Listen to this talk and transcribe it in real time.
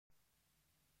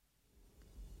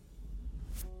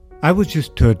I was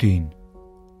just 13.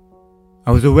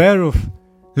 I was aware of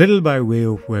little by way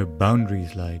of where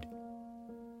boundaries lied,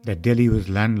 that Delhi was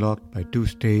landlocked by two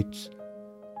states,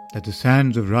 that the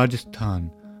sands of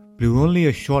Rajasthan blew only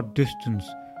a short distance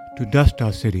to dust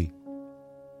our city,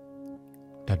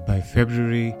 that by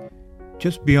February,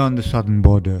 just beyond the southern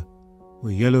border, were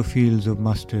yellow fields of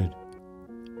mustard,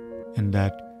 and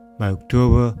that by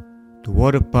October, the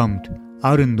water pumped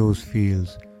out in those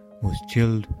fields was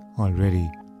chilled already.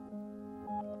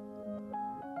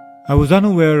 I was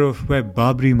unaware of where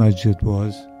Babri Masjid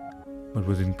was, but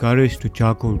was encouraged to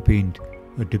charcoal paint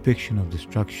a depiction of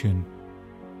destruction.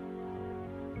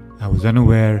 I was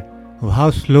unaware of how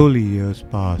slowly years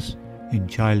pass in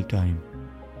child time.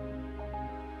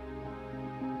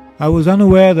 I was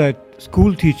unaware that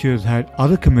school teachers had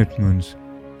other commitments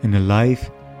in a life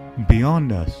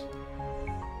beyond us.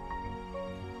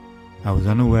 I was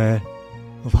unaware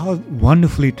of how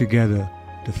wonderfully together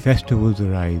the festivals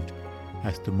arrived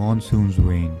as the monsoons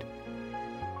waned.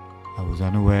 I was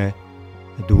unaware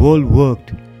that the world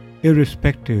worked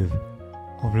irrespective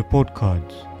of report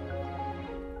cards.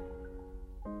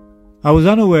 I was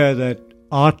unaware that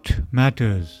art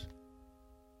matters.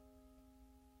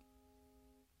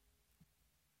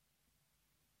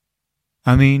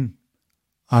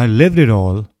 I lived it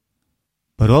all,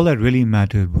 but all that really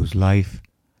mattered was life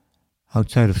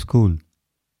outside of school.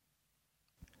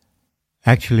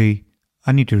 Actually,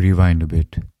 I need to rewind a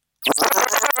bit.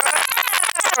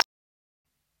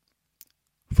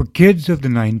 For kids of the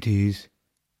 90s,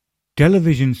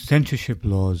 television censorship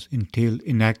laws entailed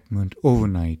enactment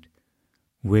overnight,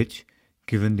 which,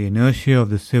 given the inertia of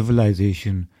the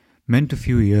civilization, meant a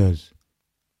few years.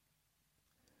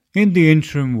 In the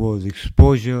interim was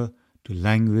exposure to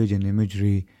language and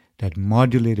imagery that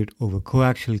modulated over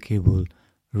coaxial cable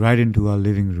right into our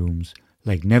living rooms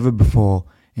like never before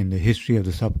in the history of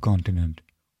the subcontinent.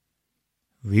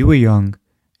 We were young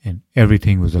and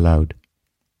everything was allowed.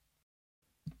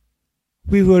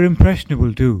 We were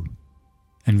impressionable too,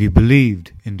 and we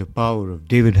believed in the power of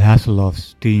David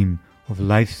Hasselhoff's team of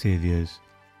life saviors,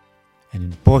 and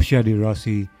in Portia de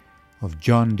Rossi of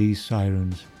John Dee's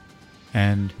sirens,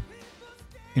 and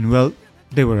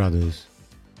there were others.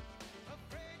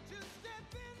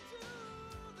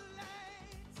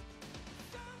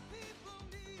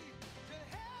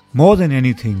 More than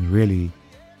anything, really,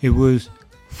 it was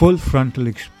full-frontal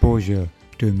exposure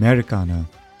to Americana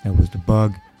that was the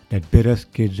bug that bit us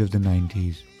kids of the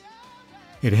 90s.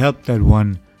 It helped that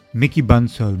one Mickey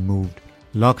Bansal moved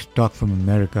lock stock from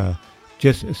America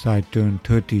just as I turned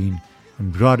 13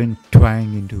 and brought in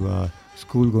twang into our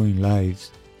school-going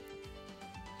lives.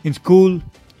 In school,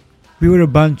 we were a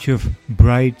bunch of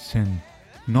brights and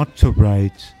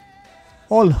not-so-brights,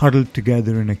 all huddled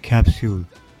together in a capsule,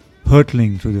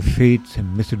 hurtling through the fates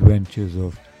and misadventures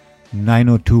of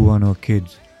 90210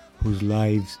 kids whose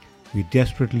lives we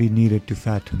desperately needed to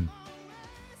fathom.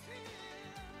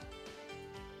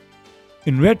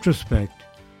 In retrospect,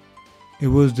 it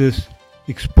was this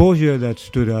exposure that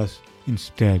stood us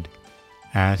instead,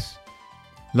 as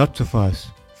lots of us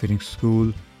finished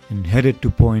school and headed to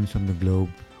points on the globe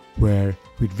where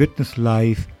we'd witnessed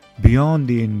life beyond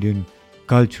the Indian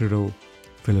cultural,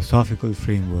 philosophical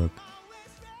framework,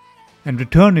 and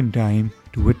returned in time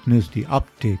to witness the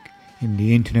uptick in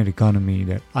the internet economy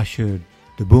that ushered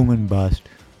the boom and bust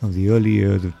of the early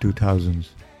years of 2000s.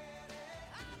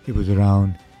 It was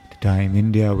around the time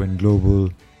India went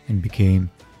global and became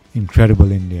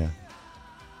Incredible India.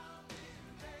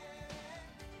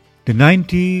 The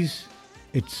 90s,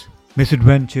 its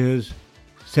misadventures,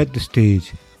 set the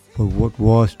stage for what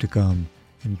was to come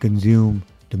and consume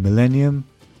the millennium,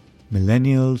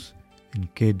 millennials,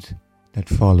 and kids that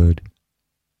followed.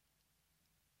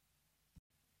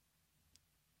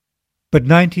 But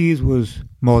 90s was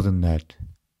more than that.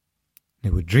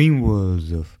 There were dream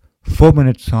worlds of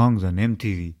 4-minute songs on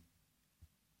MTV.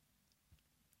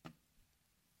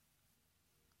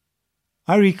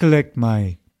 I recollect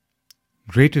my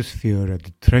greatest fear at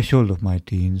the threshold of my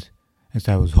teens, as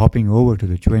I was hopping over to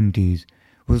the 20s,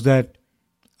 was that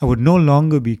I would no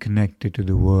longer be connected to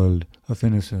the world of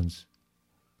innocence,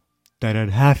 that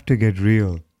I'd have to get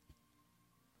real.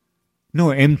 No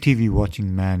MTV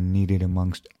watching man needed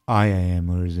amongst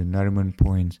IIMers in Nariman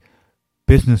Point's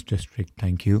business district,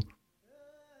 thank you.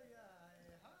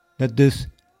 That this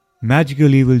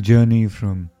magical evil journey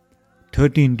from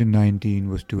 13 to 19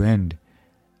 was to end,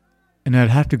 and I'd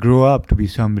have to grow up to be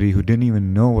somebody who didn't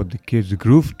even know what the kids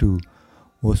grooved to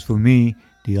was for me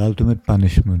the ultimate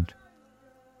punishment.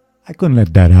 I couldn't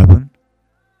let that happen.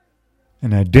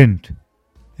 And I didn't.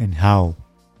 And how?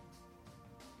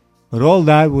 But all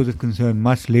that was of concern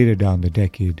much later down the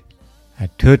decade.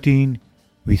 At 13,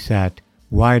 we sat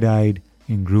wide-eyed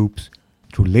in groups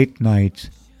through late nights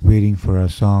waiting for our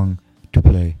song to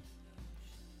play.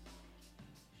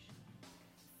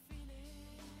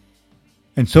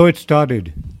 And so it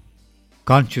started.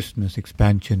 Consciousness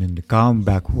expansion in the calm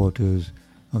backwaters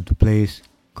of the place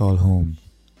called home.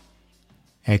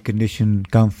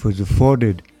 Air-conditioned comforts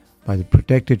afforded by the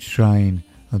protected shrine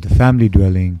of the family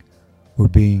dwelling were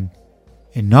being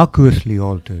innocuously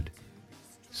altered,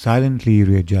 silently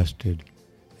readjusted,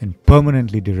 and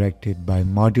permanently directed by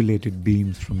modulated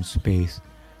beams from space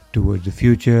towards a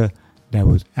future that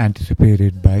was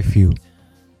anticipated by few.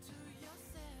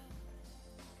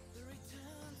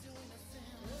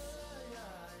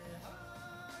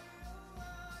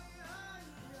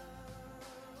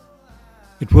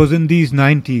 It was in these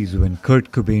 90s when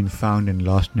Kurt Cobain found and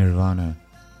lost Nirvana,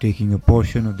 taking a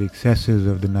portion of the excesses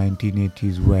of the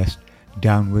 1980s West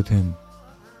down with him.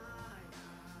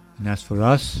 And as for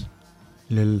us,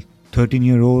 little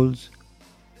 13-year-olds,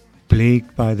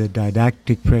 plagued by the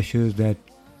didactic pressures that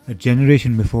a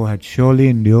generation before had surely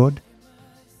endured,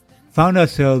 found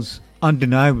ourselves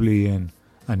undeniably and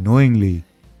unknowingly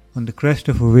on the crest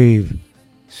of a wave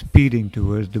speeding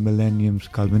towards the millennium's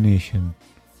culmination.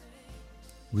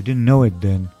 We didn't know it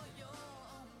then,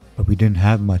 but we didn't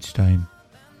have much time.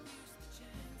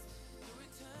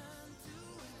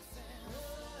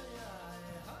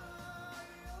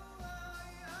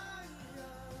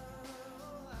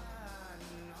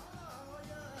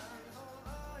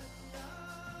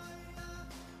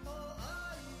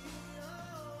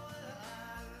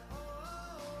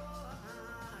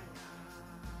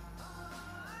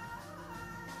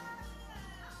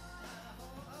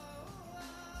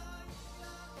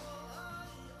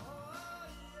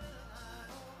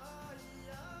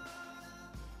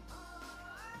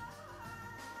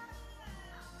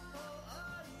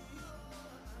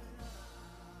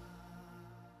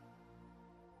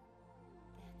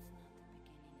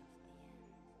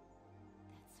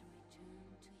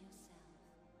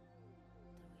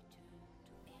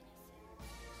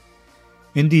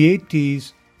 In the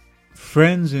 80s,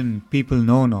 friends and people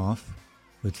known of,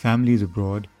 with families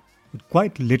abroad, would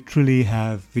quite literally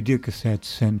have video cassettes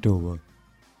sent over.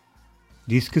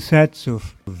 These cassettes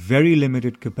of very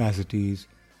limited capacities,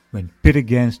 when pit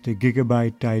against the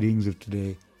gigabyte tidings of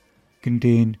today,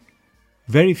 contained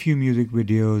very few music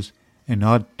videos and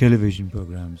odd television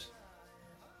programs.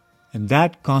 And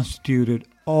that constituted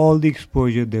all the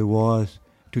exposure there was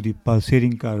to the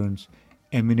pulsating currents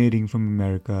emanating from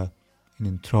America and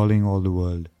enthralling all the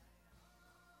world.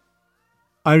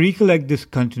 I recollect this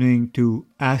continuing to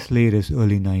as late as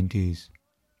early 90s.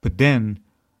 But then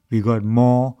we got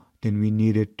more than we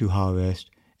needed to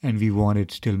harvest, and we wanted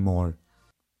still more.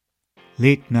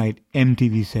 Late night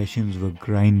MTV sessions were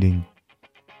grinding.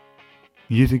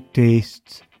 Music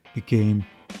tastes became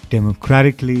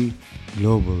democratically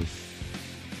global.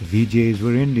 The VJs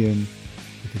were Indian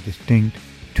with a distinct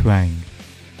twang.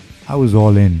 I was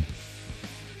all in.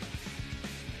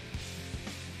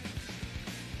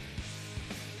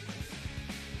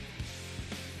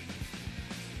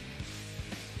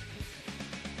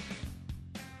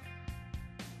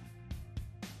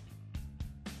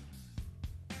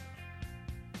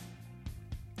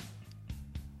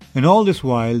 And all this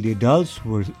while, the adults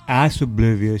were as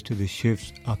oblivious to the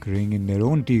shifts occurring in their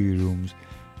own TV rooms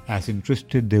as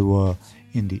interested they were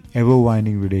in the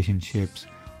ever-winding relationships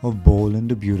of Bold and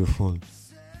the Beautiful.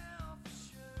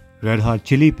 Red Hot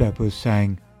Chili Peppers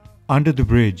sang Under the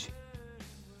Bridge,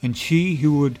 and she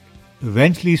who would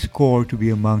eventually score to be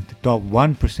among the top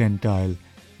 1 percentile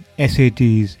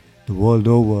SATs the world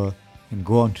over and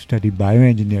go on to study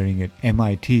bioengineering at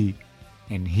MIT,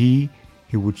 and he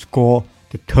who would score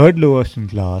the third lowest in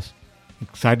class,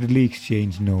 excitedly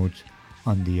exchanged notes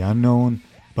on the unknown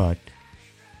but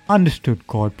understood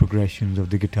chord progressions of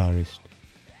the guitarist.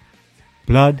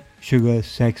 Blood, sugar,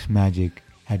 sex magic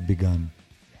had begun.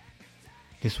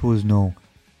 This was no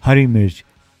Hari Mirch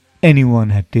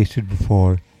anyone had tasted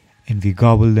before, and we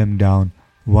gobbled them down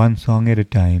one song at a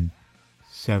time,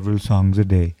 several songs a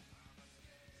day.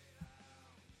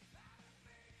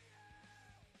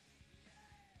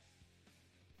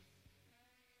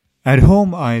 At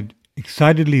home, I'd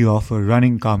excitedly offer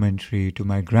running commentary to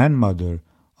my grandmother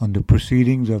on the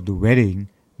proceedings of the wedding,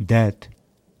 death,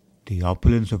 the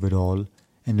opulence of it all,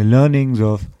 and the learnings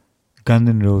of Guns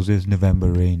N' Roses'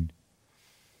 November Rain.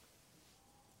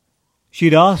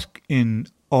 She'd ask in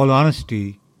all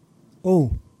honesty,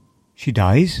 "Oh, she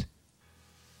dies?"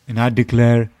 And I'd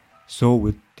declare so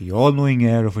with the all-knowing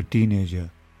air of a teenager,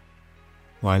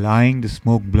 while eyeing the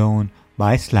smoke blown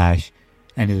by Slash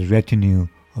and his retinue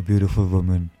of beautiful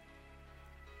women.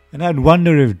 And I'd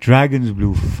wonder if dragons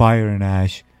blew fire and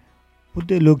ash, would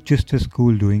they look just as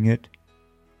cool doing it?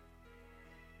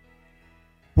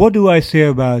 What do I say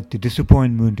about the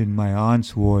disappointment in my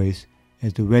aunt's voice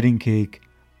as the wedding cake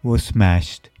was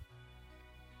smashed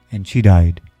and she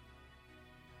died?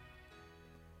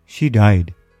 She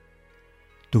died.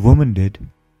 The woman did.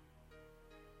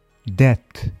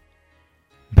 Death,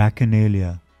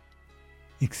 bacchanalia,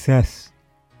 excess,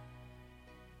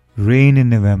 rain in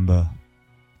November,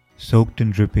 soaked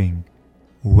and dripping,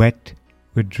 wet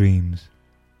with dreams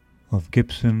of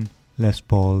Gibson, Les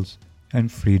Pauls,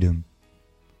 and freedom.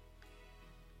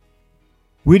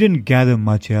 We didn't gather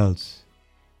much else.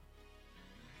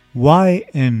 Why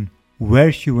and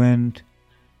where she went,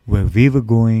 where we were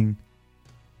going,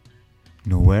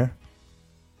 nowhere.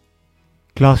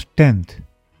 Class 10th.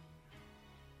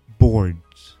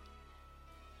 Boards.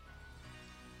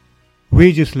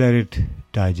 We just let it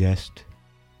digest.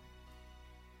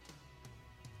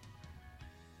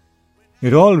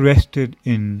 It all rested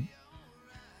in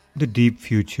the deep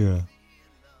future,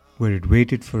 where it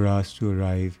waited for us to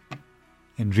arrive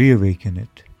and reawaken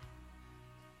it.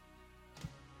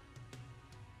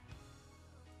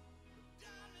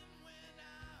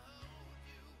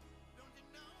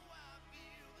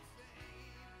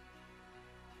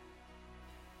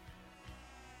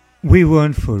 We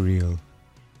weren't for real.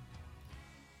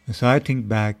 As I think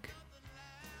back,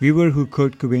 we were who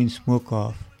Kurt Cobain spoke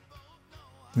of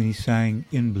when he sang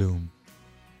In Bloom.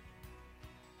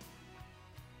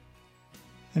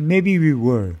 And maybe we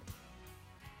were.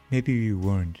 Maybe we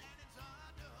weren't.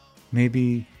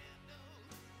 Maybe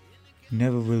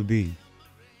never will be.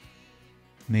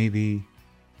 Maybe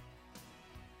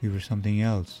we were something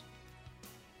else.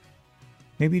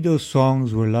 Maybe those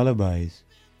songs were lullabies.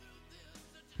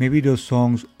 Maybe those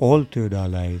songs altered our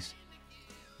lives.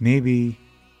 Maybe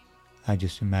I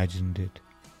just imagined it.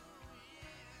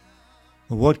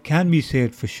 But what can be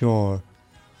said for sure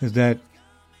is that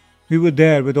we were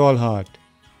there with all heart,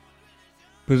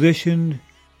 positioned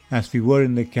as we were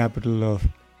in the capital of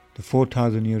the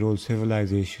 4,000-year-old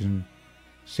civilization,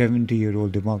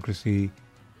 70-year-old democracy,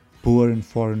 poor in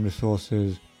foreign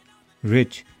resources,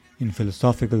 rich in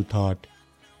philosophical thought,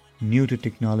 new to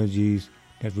technologies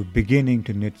that were beginning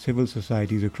to knit civil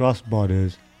societies across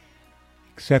borders,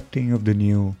 accepting of the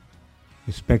new,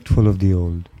 respectful of the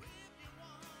old.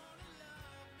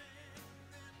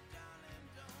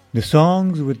 The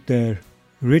songs with their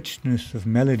richness of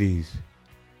melodies,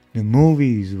 the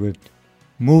movies with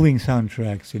moving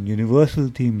soundtracks and universal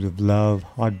themes of love,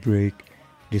 heartbreak,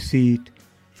 deceit,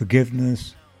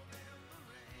 forgiveness,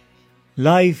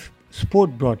 live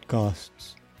sport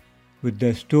broadcasts with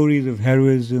their stories of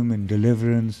heroism and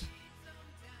deliverance.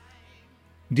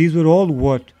 These were all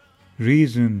what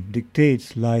reason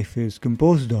dictates life is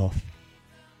composed of.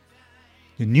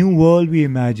 The new world we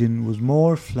imagined was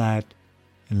more flat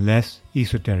and less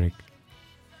esoteric.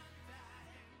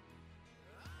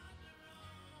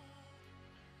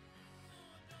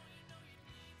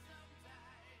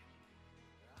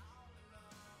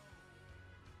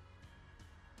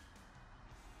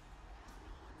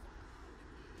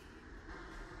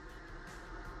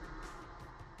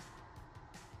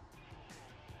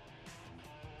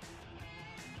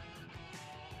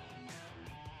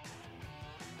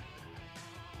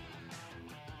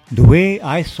 The way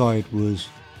I saw it was,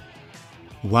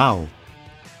 wow,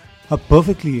 how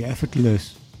perfectly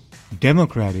effortless,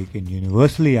 democratic and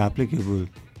universally applicable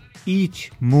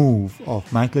each move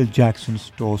of Michael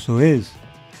Jackson's torso is,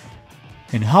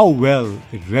 and how well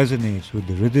it resonates with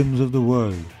the rhythms of the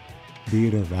world, be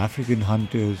it of African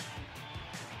hunters,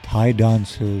 Thai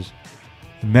dancers,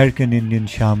 American Indian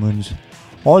shamans,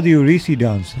 or the Orisi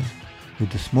dancer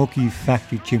with the smoky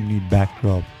factory chimney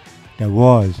backdrop that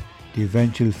was the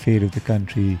eventual fate of the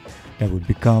country that would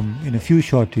become, in a few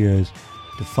short years,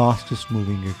 the fastest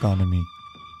moving economy.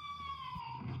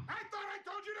 I thought I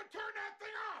told you to turn that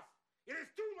thing off! It is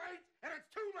too late and it's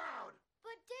too loud!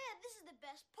 But Dad, this is the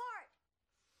best part.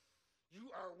 You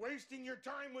are wasting your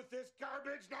time with this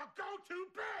garbage. Now go to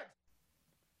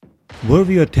bed! Were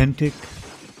we authentic?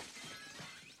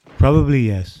 Probably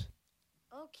yes.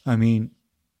 Okay. I mean,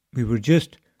 we were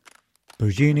just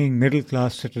burgeoning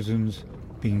middle-class citizens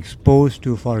being exposed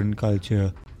to a foreign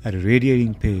culture at a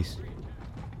radiating pace,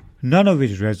 none of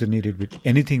which resonated with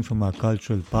anything from our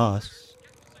cultural past.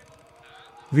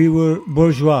 We were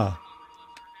bourgeois.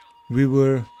 We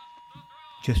were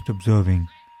just observing.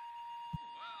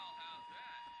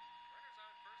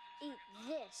 Eat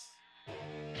this.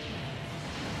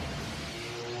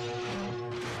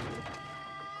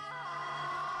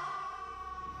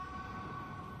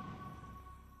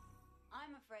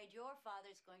 afraid your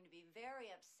father's going to be very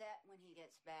upset when he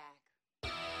gets back.